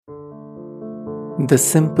The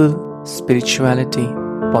Simple Spirituality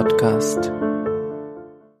Podcast.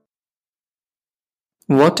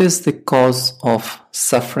 What is the cause of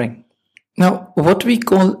suffering? Now, what we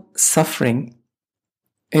call suffering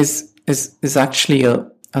is actually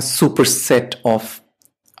a superset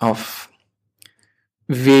of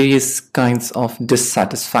various kinds of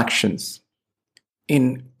dissatisfactions.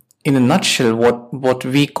 In a nutshell, what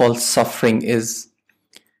we call suffering is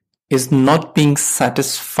not being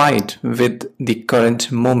satisfied with the current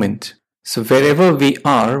moment. So wherever we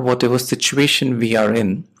are, whatever situation we are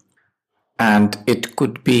in, and it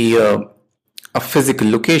could be a physical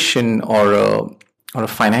location or a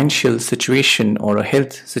financial situation or a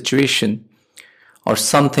health situation or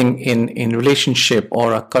something in relationship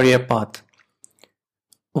or a career path,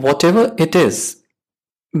 whatever it is,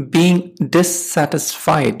 being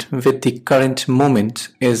dissatisfied with the current moment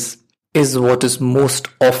is what is most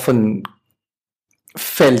often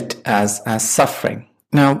felt as suffering.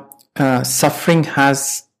 Now, suffering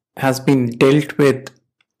has been dealt with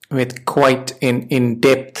quite in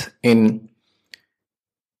depth in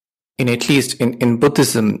at least in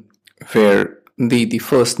Buddhism, where the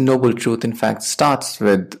first noble truth in fact starts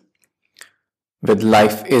with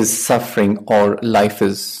life is suffering, or life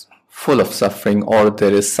is full of suffering, or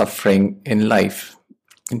there is suffering in life,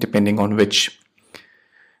 depending on which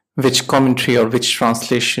commentary or which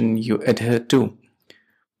translation you adhere to.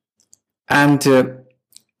 And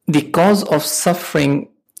the cause of suffering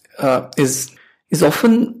is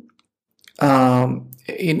often,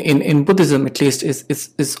 in Buddhism at least,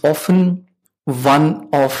 is often one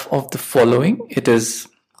of the following. It is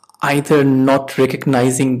either not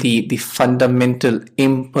recognizing the fundamental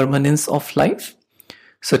impermanence of life,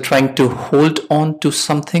 so trying to hold on to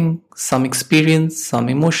something, some experience, some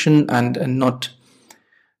emotion, and not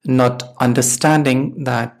understanding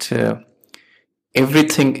that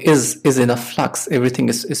everything is in a flux, everything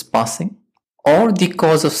is passing. Or the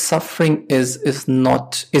cause of suffering is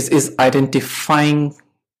identifying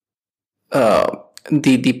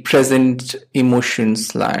the present emotion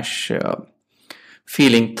slash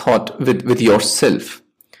feeling, thought with yourself.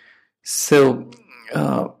 So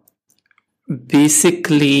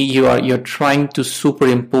basically you're trying to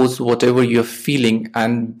superimpose whatever you're feeling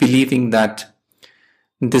and believing that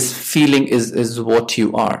this feeling is what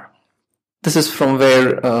you are. This is from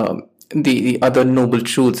where the other noble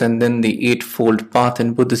truths and then the eightfold path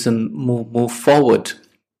in Buddhism move forward.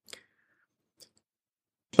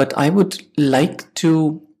 But I would like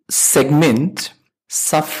to segment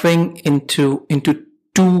suffering into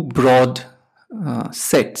two broad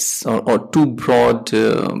sets or two broad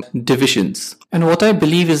divisions. And what I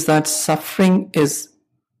believe is that suffering is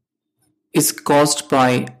caused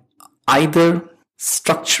by either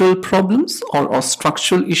structural problems or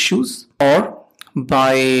structural issues, or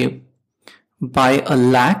by a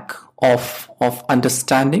lack of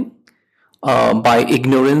understanding, by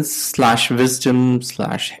ignorance slash wisdom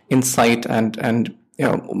slash insight, and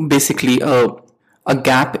basically a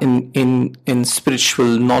gap in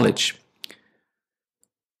spiritual knowledge.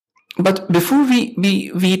 But before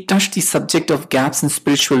we touch the subject of gaps in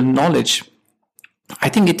spiritual knowledge, I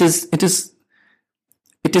think it is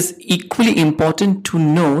equally important to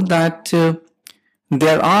know that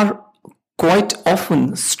there are quite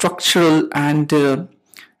often structural and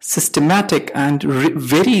systematic and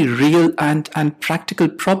very real and practical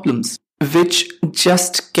problems which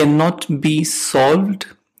just cannot be solved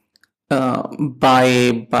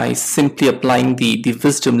by simply applying the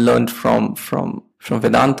wisdom learned from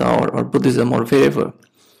Vedanta or Buddhism or wherever,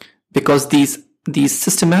 because these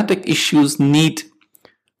systematic issues need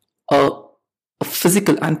a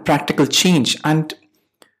physical and practical change. And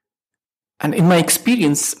in my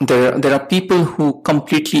experience, there are people who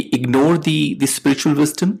completely ignore the spiritual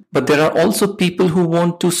wisdom, but there are also people who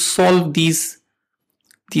want to solve these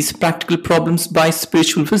practical problems by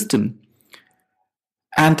spiritual wisdom.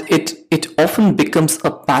 And it often becomes a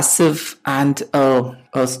passive and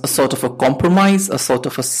a sort of a compromise, a sort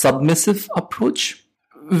of a submissive approach,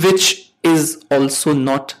 which is also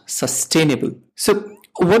not sustainable. So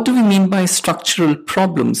what do we mean by structural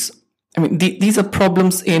problems? I mean, these are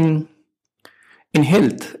problems in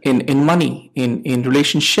health, in money, in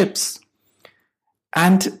relationships.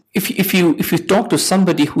 And if you talk to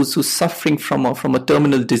somebody who's suffering from a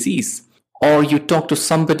terminal disease, or you talk to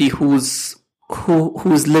somebody who's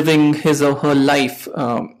living his or her life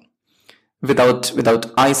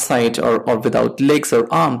without eyesight or without legs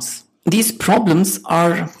or arms, these problems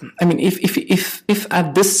are, I mean, if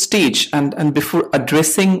at this stage and before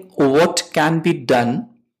addressing what can be done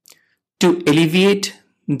to alleviate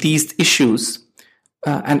these issues,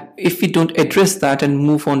 and if we don't address that and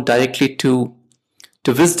move on directly to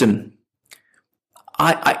to wisdom.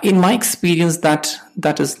 In my experience, that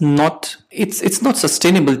is not, it's not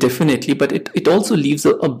sustainable, definitely, but it also leaves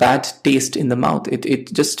a bad taste in the mouth.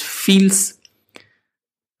 It just feels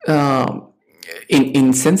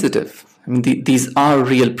insensitive. I mean, these are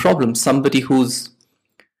real problems. Somebody who's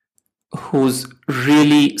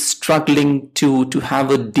really struggling to have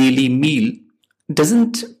a daily meal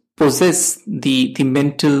doesn't possess the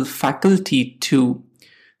mental faculty to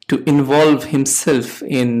involve himself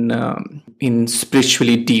in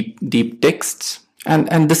spiritually deep texts.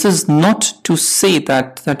 And this is not to say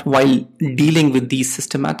that while dealing with these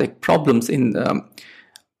systematic problems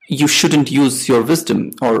you shouldn't use your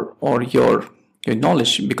wisdom or your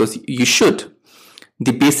knowledge, because you should.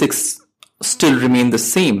 The basics still remain the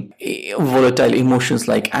same. Volatile emotions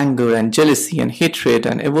like anger and jealousy and hatred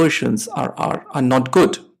and aversions are not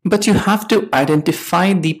good. But you have to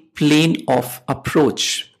identify the plane of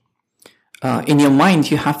approach. In your mind,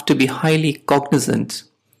 you have to be highly cognizant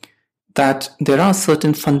that there are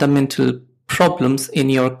certain fundamental problems in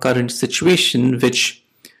your current situation which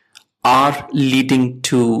are leading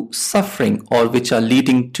to suffering, or which are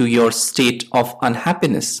leading to your state of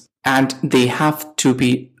unhappiness, and they have to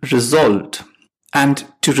be resolved. And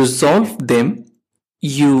to resolve them,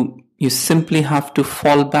 you simply have to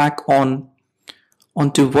fall back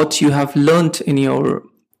onto what you have learned in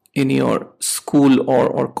your school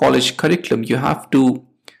or college curriculum. You have to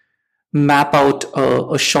map out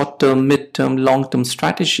a short-term, mid-term, long-term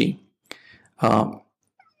strategy.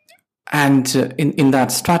 And in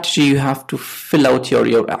that strategy, you have to fill out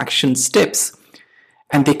your action steps.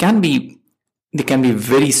 And they can be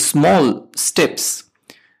very small steps.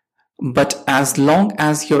 But as long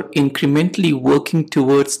as you're incrementally working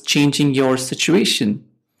towards changing your situation,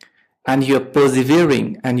 and you're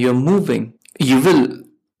persevering and you're moving, you will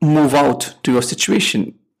move out to your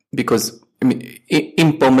situation, because I mean,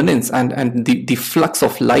 impermanence and the flux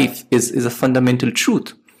of life is a fundamental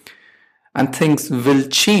truth, and things will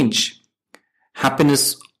change.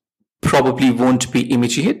 Happiness probably won't be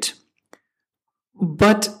immediate,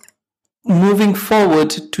 but moving forward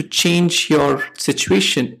to change your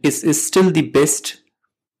situation is still the best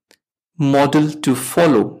model to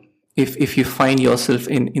follow if you find yourself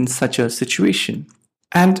in such a situation.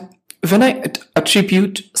 And when I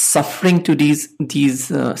attribute suffering to these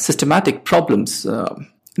systematic problems,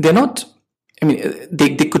 they're not, I mean,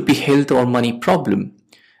 they could be health or money problem.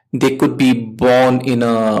 They could be being born in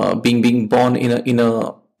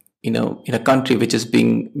a country which is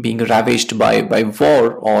being ravaged by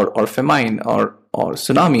war or famine or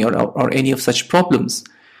tsunami or any of such problems,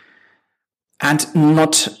 and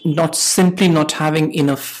not simply not having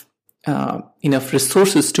enough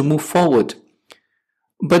resources to move forward.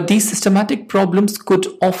 But these systematic problems could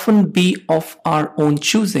often be of our own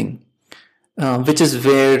choosing, which is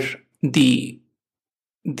where the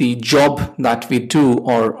job that we do,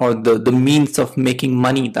 or the means of making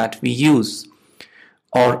money that we use,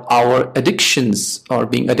 or our addictions, or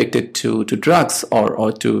being addicted to drugs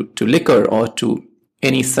or to liquor or to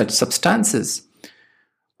any such substances,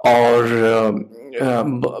 or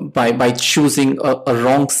by choosing a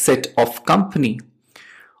wrong set of company.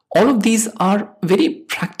 All of these are very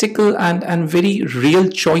practical and very real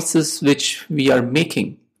choices which we are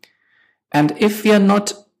making. And if we are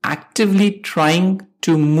not actively trying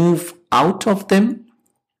to move out of them,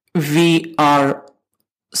 we are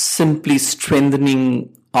simply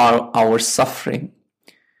strengthening our suffering.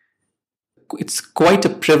 It's quite a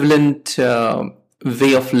prevalent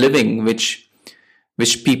way of living which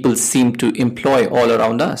people seem to employ all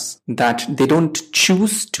around us, that they don't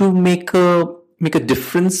choose to make a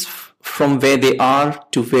difference from where they are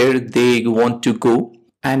to where they want to go,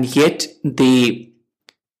 and yet they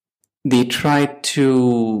try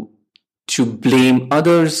to blame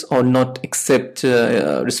others, or not accept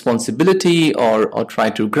responsibility, or try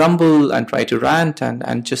to grumble and try to rant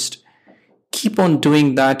and just keep on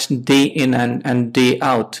doing that day in and day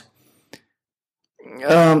out.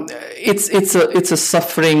 It's a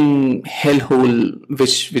suffering hellhole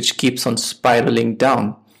which keeps on spiraling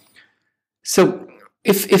down. So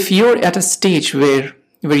if you're at a stage where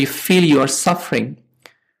you feel you are suffering,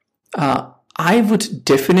 I would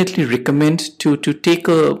definitely recommend to take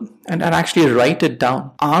and actually write it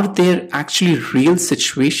down. Are there actually real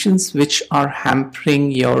situations which are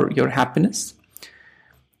hampering your happiness?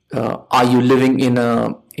 Are you living in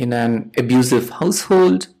an abusive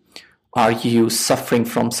household? Are you suffering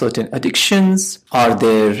from certain addictions? Are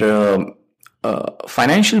there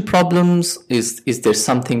financial problems? Is there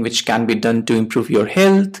something which can be done to improve your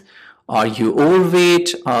health? Are you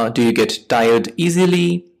overweight? Do you get tired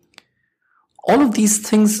easily? All of these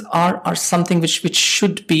things are something which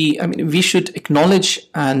should be, I mean, we should acknowledge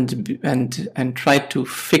and try to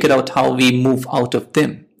figure out how we move out of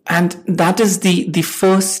them. And that is the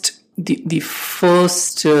first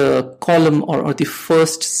column, or the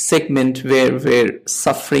first segment where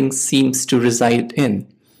suffering seems to reside in.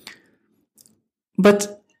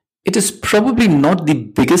 But it is probably not the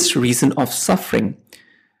biggest reason of suffering,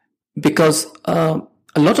 because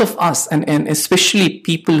a lot of us, and especially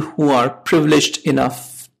people who are privileged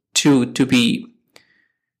enough to be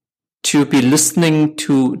listening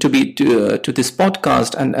to this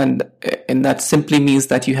podcast, and that simply means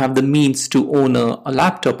that you have the means to own a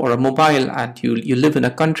laptop or a mobile, and you live in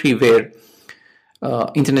a country where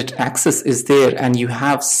internet access is there, and you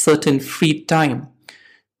have certain free time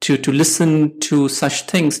to listen to such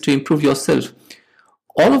things to improve yourself.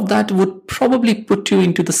 All of that would probably put you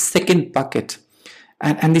into the second bucket.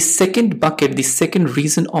 And the second bucket, the second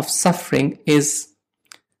reason of suffering is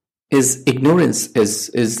ignorance,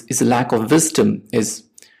 is a lack of wisdom. This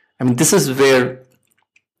is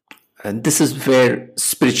where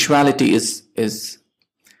spirituality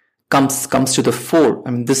comes to the fore.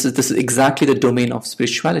 This is exactly the domain of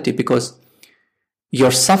spirituality, because your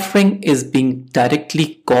suffering is being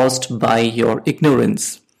directly caused by your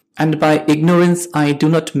ignorance. And by ignorance, I do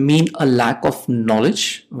not mean a lack of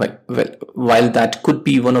knowledge, while that could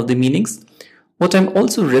be one of the meanings. What I'm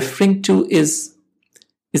also referring to is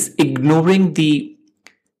ignoring the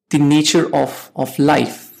nature of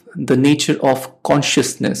life, the nature of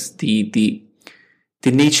consciousness, the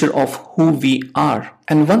nature of who we are.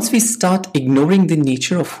 And once we start ignoring the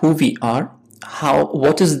nature of who we are,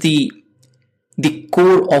 what is the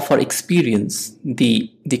core of our experience, the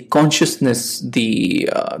consciousness, the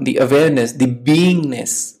awareness, the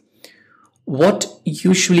beingness, what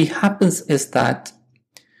usually happens is that,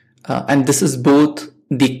 and this is both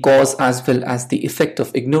the cause as well as the effect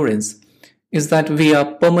of ignorance, is that we are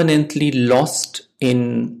permanently lost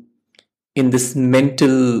in this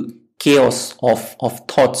mental chaos of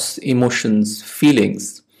thoughts, emotions,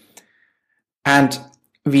 feelings. And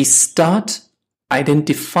we start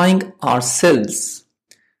identifying ourselves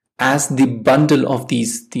as the bundle of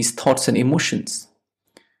these thoughts and emotions.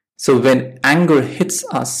 So when anger hits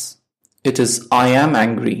us, it is, I am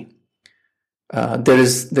angry. There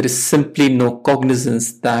is simply no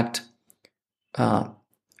cognizance that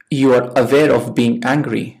you are aware of being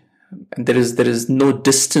angry. And there is no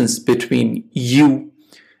distance between you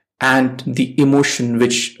and the emotion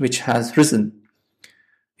which has risen.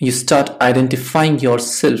 You start identifying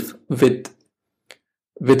yourself with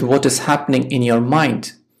what is happening in your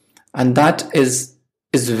mind, and that is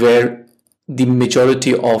where the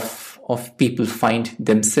majority of people find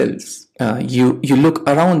themselves. You look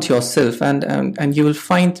around yourself, and you will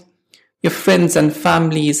find your friends and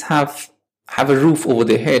families have a roof over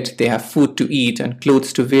their head, they have food to eat and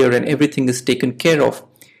clothes to wear, and everything is taken care of.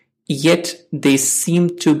 Yet they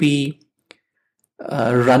seem to be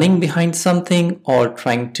running behind something, or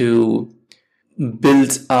trying to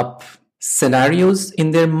build up scenarios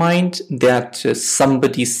in their mind that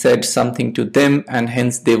somebody said something to them, and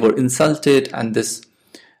hence they were insulted, and this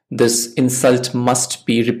insult must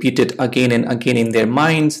be repeated again and again in their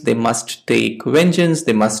minds. They must take vengeance.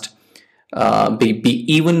 They must be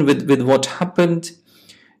even with what happened,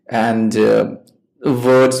 and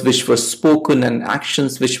words which were spoken and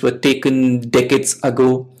actions which were taken decades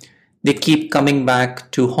ago, they keep coming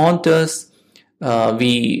back to haunt us.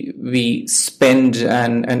 We spend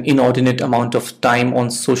an inordinate amount of time on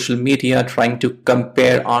social media trying to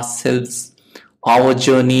compare ourselves, our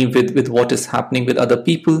journey with what is happening with other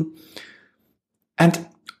people. And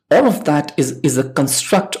all of that is a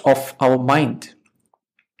construct of our mind.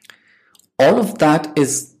 All of that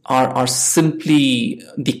are simply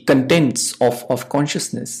the contents of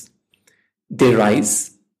consciousness. They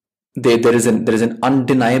rise. There is an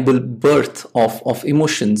undeniable birth of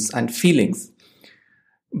emotions and feelings.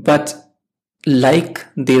 But like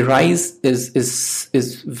they rise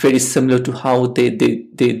is very similar to how they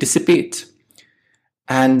dissipate.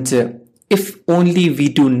 And if only we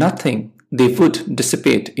do nothing, they would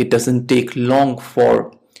dissipate. It doesn't take long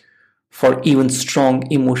for even strong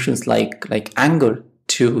emotions like anger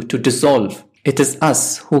to dissolve. It is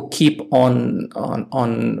us who keep on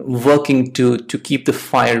working to keep the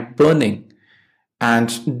fire burning, and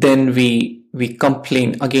then we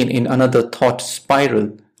complain again in another thought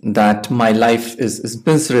spiral that my life is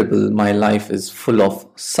miserable, my life is full of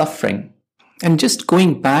suffering. And just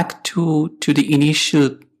going back to the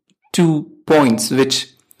initial 2 points,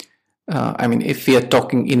 which if we are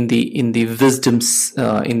talking in the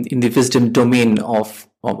wisdom domain of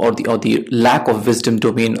or the lack of wisdom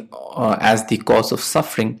domain as the cause of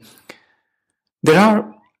suffering, there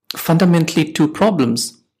are fundamentally two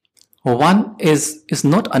problems. One is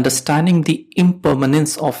not understanding the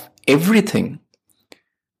impermanence of everything,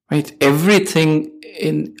 right? Everything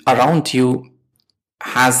around you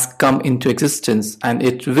has come into existence and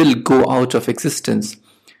it will go out of existence.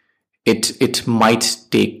 It might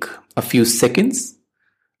take a few seconds,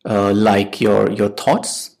 like your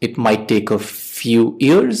thoughts. It might take a few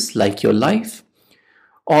years, like your life,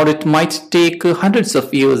 or it might take hundreds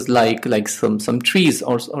of years, like some trees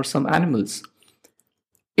or some animals.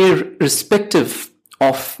 Irrespective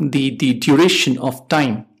of the duration of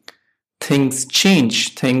time, things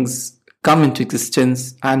change, things come into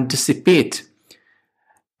existence and dissipate.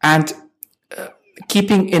 And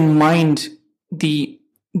keeping in mind the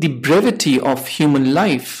brevity of human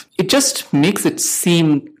life, it just makes it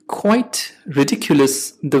seem quite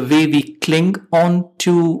ridiculous the way we cling on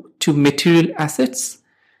to material assets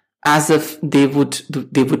as if they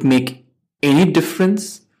would make any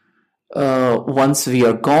difference once we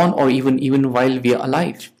are gone, or even while we are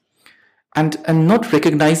alive. And not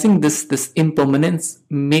recognizing this impermanence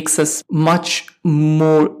makes us much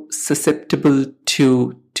more susceptible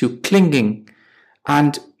to clinging.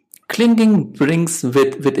 And clinging brings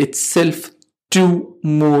with itself two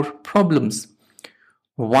more problems.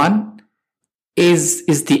 One is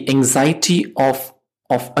the anxiety of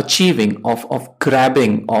achieving, of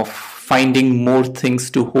grabbing, of finding more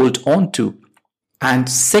things to hold on to. And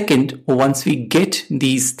second, once we get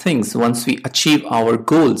these things, once we achieve our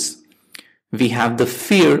goals, we have the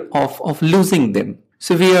fear of losing them.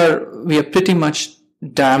 So we are pretty much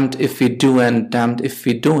damned if we do and damned if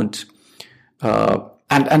we don't.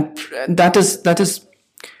 And that is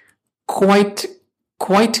quite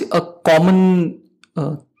a common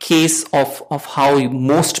case of how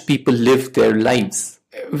most people live their lives.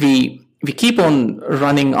 We keep on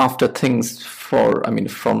running after things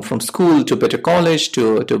from school to better college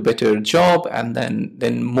to a better job, and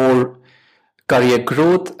then more career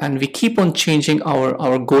growth, and we keep on changing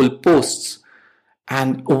our goal posts.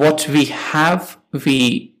 And what we have,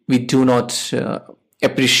 we do not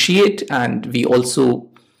appreciate, and we also,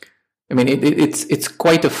 it's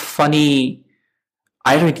quite a funny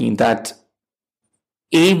irony that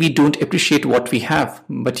we don't appreciate what we have,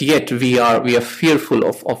 but yet we are fearful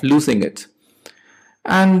of losing it.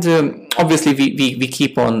 And obviously we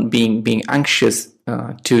keep on being anxious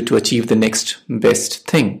to achieve the next best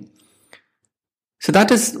thing. So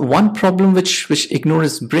that is one problem which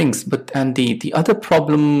ignorance brings. And the other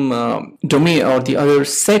problem domain, or the other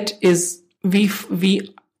set, is we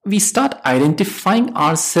start identifying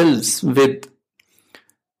ourselves with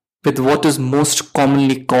what is most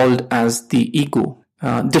commonly called as the ego.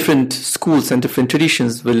 Different schools and different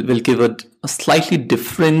traditions will give a slightly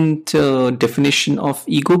different definition of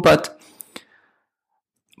ego, but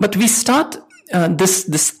we start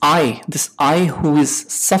this I who is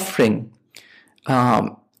suffering.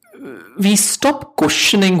 We stop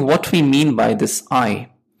questioning what we mean by this I.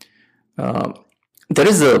 There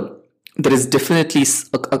is definitely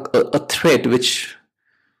a thread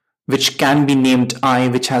which can be named I,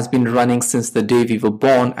 which has been running since the day we were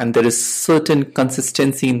born, and there is certain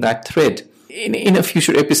consistency in that thread. In a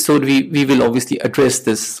future episode, we will obviously address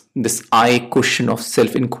this I question of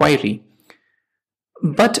self-inquiry.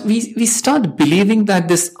 But we start believing that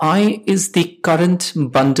this I is the current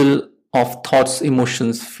bundle of thoughts,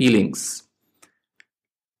 emotions, feelings.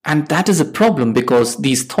 And that is a problem, because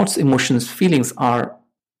these thoughts, emotions, feelings are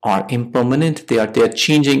impermanent. They are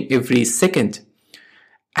changing every second.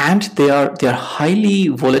 And they are highly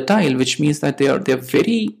volatile, which means that they are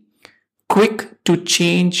very quick to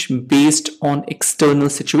change based on external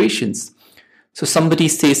situations. So somebody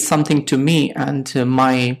says something to me, and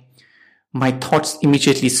my thoughts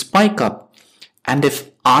immediately spike up. And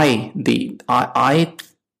if I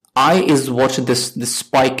is what this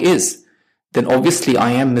spike is, then obviously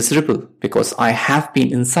I am miserable because I have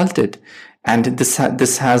been insulted. And this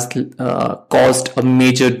has caused a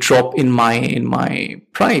major drop in my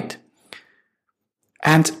pride.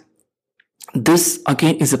 And this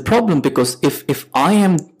again is a problem, because if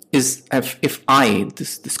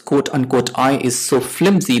this quote unquote I is so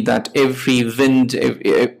flimsy that every wind,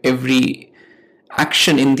 every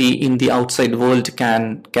action in the outside world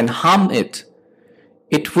can harm it,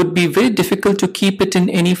 it would be very difficult to keep it in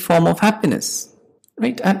any form of happiness.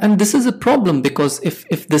 Right, and this is a problem, because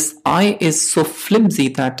if this I is so flimsy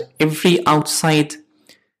that every outside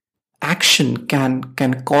action can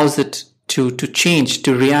cause it to change,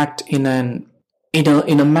 to react in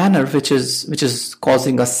a manner which is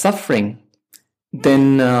causing us suffering,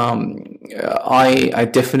 then I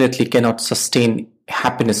definitely cannot sustain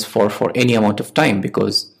happiness for any amount of time,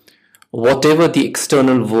 because whatever the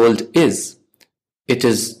external world is, it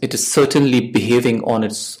is certainly behaving on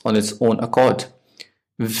its own accord.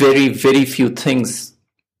 Very, very few things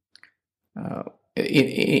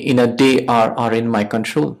in a day are in my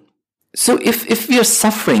control. So if we are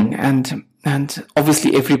suffering, and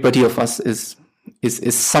obviously everybody of us is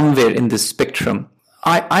somewhere in this spectrum,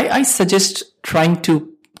 I suggest trying to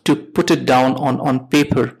put it down on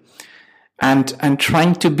paper, and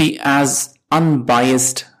trying to be as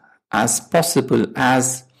unbiased as possible,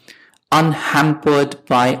 as unhampered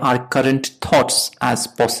by our current thoughts as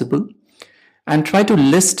possible, and try to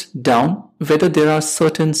list down whether there are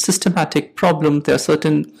certain systematic problems, there are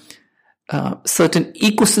certain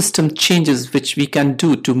ecosystem changes which we can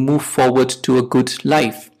do to move forward to a good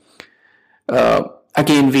life.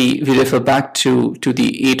 Again, we refer back to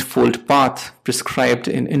the eightfold path prescribed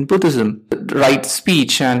in Buddhism. The right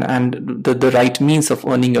speech and the right means of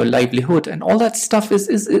earning your livelihood, and all that stuff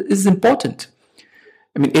is important.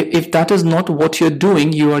 I mean, if that is not what you're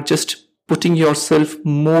doing, you are just putting yourself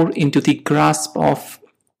more into the grasp of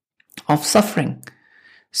suffering.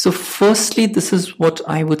 So firstly, this is what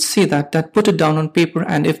I would say, that put it down on paper,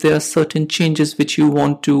 and if there are certain changes which you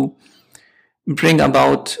want to bring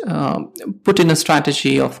about, put in a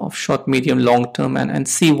strategy of short, medium, long term, and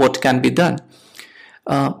see what can be done.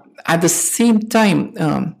 At the same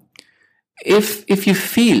time, if you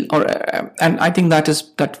feel, and I think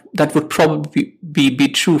that would probably be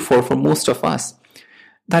true for most of us,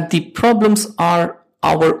 that the problems are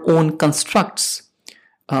our own constructs.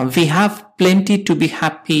 We have plenty to be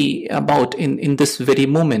happy about in this very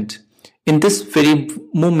moment. In this very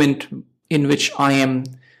moment in which I am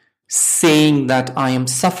saying that I am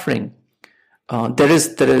suffering, there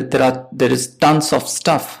is tons of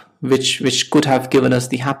stuff which could have given us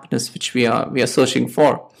the happiness which we are searching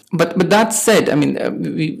for. But that said, I mean,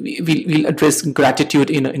 we'll address gratitude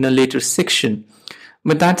in a later section.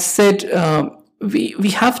 But that said,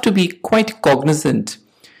 we have to be quite cognizant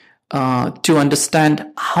to understand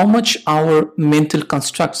how much our mental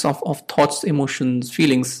constructs of thoughts, emotions,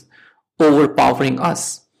 feelings overpowering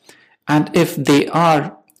us. And if they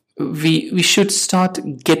are, we should start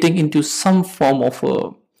getting into some form of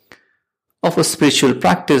a spiritual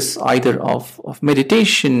practice, either of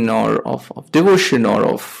meditation or of devotion or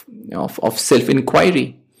of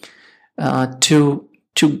self-inquiry, to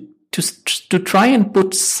try and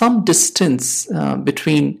put some distance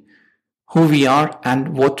between who we are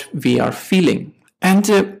and what we are feeling. And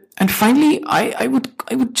finally, I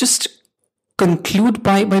would just conclude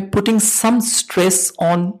by putting some stress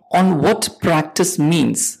on what practice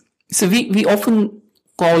means. So we often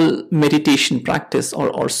call meditation practice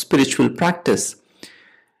or spiritual practice,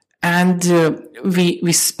 and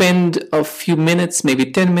we spend a few minutes, maybe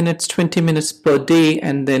 10 minutes, 20 minutes per day,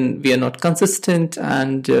 and then we are not consistent,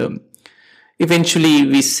 and eventually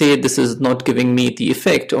we say this is not giving me the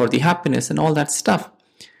effect or the happiness and all that stuff.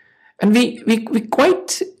 And we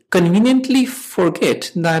quite conveniently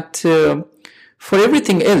forget that for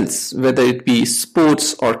everything else, whether it be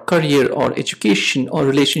sports or career or education or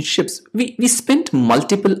relationships, we spend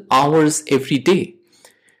multiple hours every day.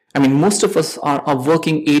 I mean, most of us are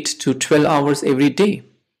working 8 to 12 hours every day.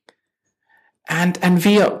 And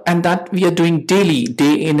we are doing daily,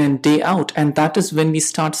 day in and day out, and that is when we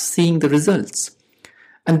start seeing the results.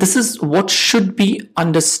 And this is what should be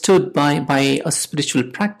understood by a spiritual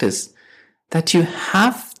practice, that you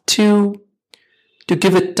have to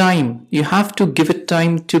give it time. You have to give it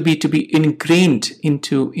time to be ingrained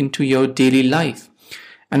into your daily life.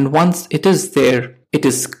 And once it is there, it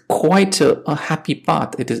is quite a happy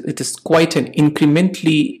path. It is quite an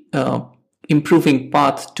incrementally improving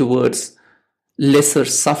path towards lesser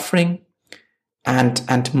suffering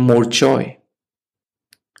and more joy.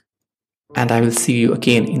 And I will see you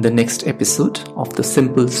again in the next episode of the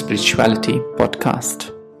Simple Spirituality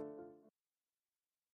podcast.